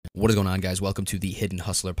What is going on, guys? Welcome to the Hidden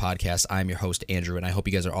Hustler Podcast. I'm your host, Andrew, and I hope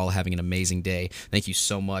you guys are all having an amazing day. Thank you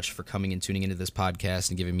so much for coming and tuning into this podcast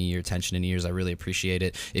and giving me your attention and ears. I really appreciate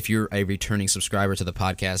it. If you're a returning subscriber to the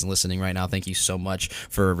podcast and listening right now, thank you so much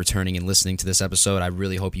for returning and listening to this episode. I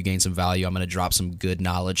really hope you gain some value. I'm going to drop some good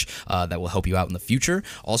knowledge that will help you out in the future.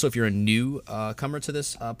 Also, if you're a new comer to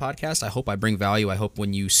this podcast, I hope I bring value. I hope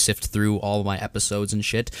when you sift through all of my episodes and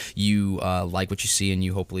shit, you like what you see and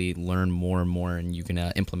you hopefully learn more and more, and you can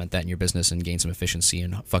implement that in your business and gain some efficiency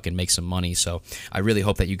and fucking make some money. So I really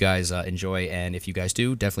hope that you guys enjoy, and if you guys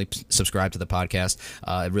do, definitely subscribe to the podcast.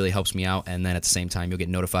 It really helps me out, and then at the same time, you'll get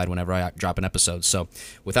notified whenever I drop an episode. So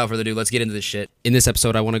without further ado, let's get into this shit. In this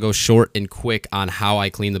episode, I want to go short and quick on how I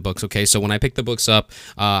clean the books. Okay, so when I pick the books up,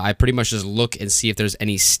 I pretty much just look and see if there's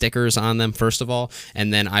any stickers on them, first of all,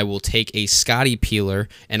 and then I will take a Scotty peeler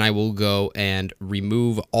and I will go and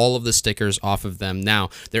remove all of the stickers off of them. Now,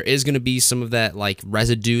 there is going to be some of that like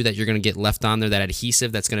residue that you're going to get left on there, that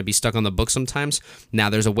adhesive that's going to be stuck on the book sometimes. Now,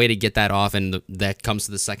 there's a way to get that off, and that comes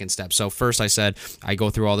to the second step. So first, I said I go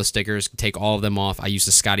through all the stickers, take all of them off. I use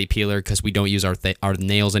the Scotty peeler because we don't use our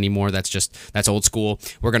nails anymore. That's old school.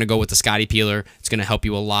 We're going to go with the Scotty peeler. It's going to help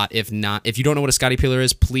you a lot. If you don't know what a Scotty peeler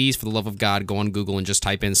is, please, for the love of God, go on Google and just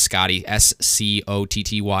type in Scotty,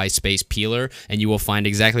 SCOTTY space peeler, and you will find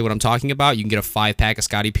exactly what I'm talking about. You can get a 5-pack of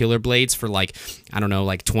Scotty peeler blades for like, I don't know,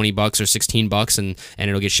 like $20 or $16, and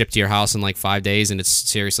it'll get shipped to your house in like 5 days, and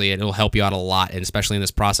it'll help you out a lot, and especially in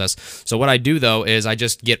this process. So what I do though is I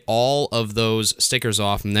just get all of those stickers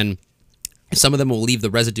off, and then some of them will leave the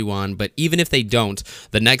residue on, but even if they don't,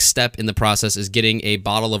 the next step in the process is getting a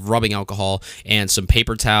bottle of rubbing alcohol and some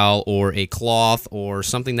paper towel or a cloth or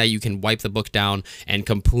something that you can wipe the book down and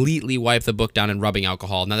completely wipe the book down in rubbing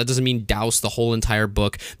alcohol. Now, that doesn't mean douse the whole entire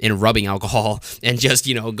book in rubbing alcohol and just,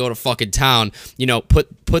 go to fucking town.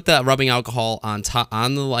 Put the rubbing alcohol on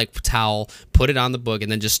the like towel, put it on the book,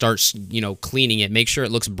 and then just start, cleaning it. Make sure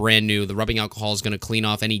it looks brand new. The rubbing alcohol is going to clean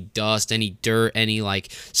off any dust, any dirt, any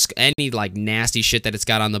nasty shit that it's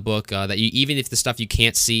got on the book, even if the stuff you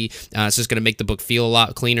can't see, it's just going to make the book feel a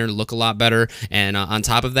lot cleaner, look a lot better. And on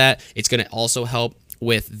top of that, it's going to also help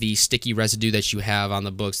with the sticky residue that you have on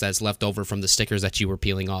the books that's left over from the stickers that you were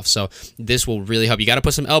peeling off. So this will really help. You got to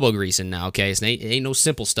put some elbow grease in now, okay? It ain't no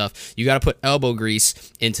simple stuff. You got to put elbow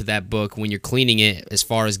grease into that book when you're cleaning it, as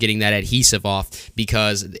far as getting that adhesive off,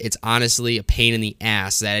 because it's honestly a pain in the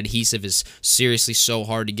ass. That adhesive is seriously so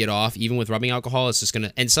hard to get off. Even with rubbing alcohol, it's just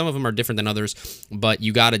gonna, and some of them are different than others, but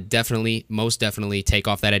you got to most definitely take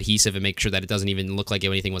off that adhesive and make sure that it doesn't even look like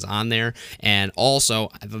anything was on there. And also,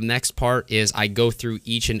 the next part is I go through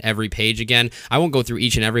each and every page again. I won't go through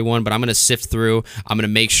each and every one, but I'm going to sift through. I'm going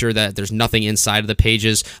to make sure that there's nothing inside of the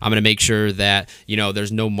pages. I'm going to make sure that,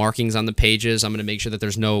 there's no markings on the pages. I'm going to make sure that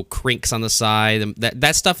there's no crinks on the side.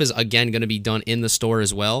 That stuff is, again, going to be done in the store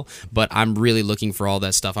as well, but I'm really looking for all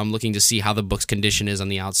that stuff. I'm looking to see how the book's condition is on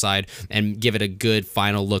the outside and give it a good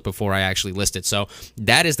final look before I actually list it. So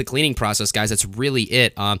that is the cleaning process, guys. That's really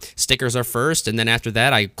it. Stickers are first, and then after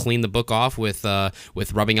that, I clean the book off with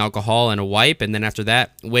rubbing alcohol and a wipe, and then after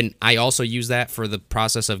that, when I also use that for the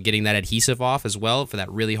process of getting that adhesive off as well, for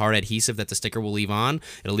that really hard adhesive that the sticker will leave on.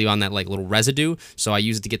 It'll leave on that like little residue, so I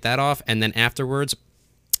use it to get that off, and then afterwards,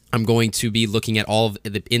 I'm going to be looking at all of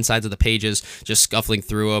the insides of the pages, just scuffling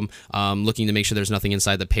through them, looking to make sure there's nothing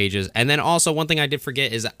inside the pages. And then also, one thing I did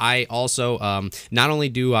forget is I also, not only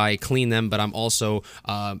do I clean them, but I'm also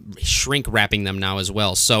shrink wrapping them now as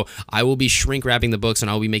well. So I will be shrink wrapping the books,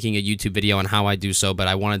 and I'll be making a YouTube video on how I do so, but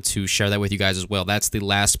I wanted to share that with you guys as well. That's the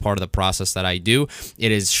last part of the process that I do.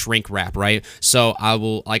 It is shrink wrap, right? So I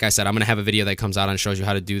will, like I said, I'm going to have a video that comes out and shows you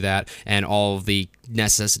how to do that and all of the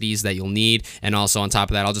necessities that you'll need. And also on top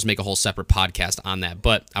of that, I'll just make a whole separate podcast on that.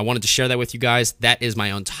 But I wanted to share that with you guys. That is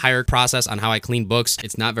my entire process on how I clean books.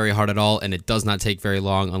 It's not very hard at all, and it does not take very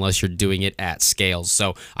long unless you're doing it at scales.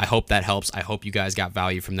 So I hope that helps. I hope you guys got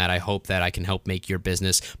value from that. I hope that I can help make your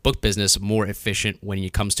book business more efficient when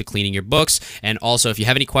it comes to cleaning your books. And also, if you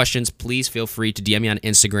have any questions, please feel free to DM me on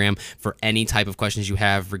Instagram for any type of questions you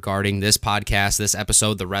have regarding this podcast, this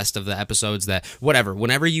episode, the rest of the episodes,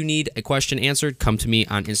 whenever you need a question answered, come to me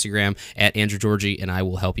on Instagram at Andrew Georgie, and I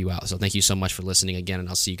will help you out. So thank you so much for listening again, and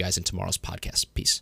I'll see you guys in tomorrow's podcast. Peace.